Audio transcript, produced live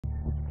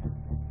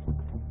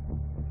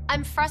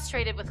I'm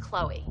frustrated with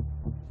Chloe.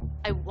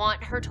 I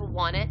want her to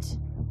want it,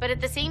 but at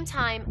the same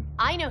time,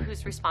 I know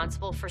who's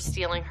responsible for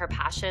stealing her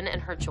passion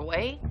and her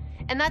joy,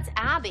 and that's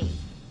Abby.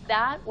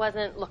 That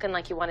wasn't looking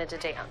like you wanted to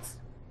dance.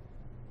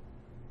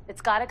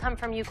 It's gotta come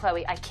from you,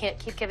 Chloe. I can't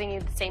keep giving you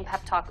the same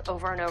pep talk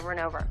over and over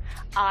and over.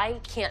 I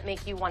can't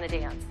make you want to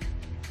dance.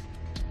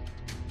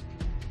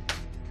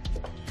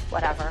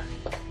 Whatever.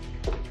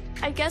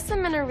 I guess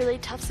I'm in a really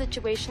tough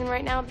situation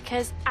right now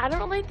because I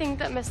don't really think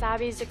that Miss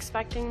Abby's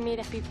expecting me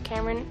to be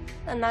Cameron,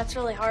 and that's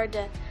really hard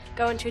to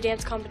go into a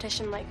dance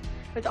competition like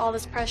with all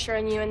this pressure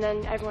on you and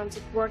then everyone's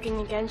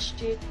working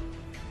against you.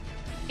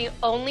 The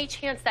only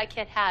chance that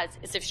kid has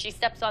is if she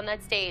steps on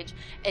that stage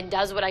and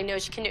does what I know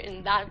she can do,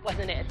 and that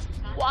wasn't it.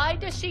 Why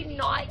does she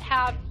not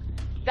have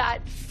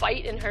that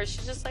fight in her?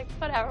 She's just like,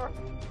 whatever.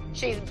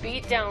 She's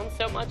beat down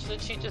so much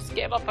that she just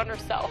gave up on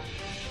herself.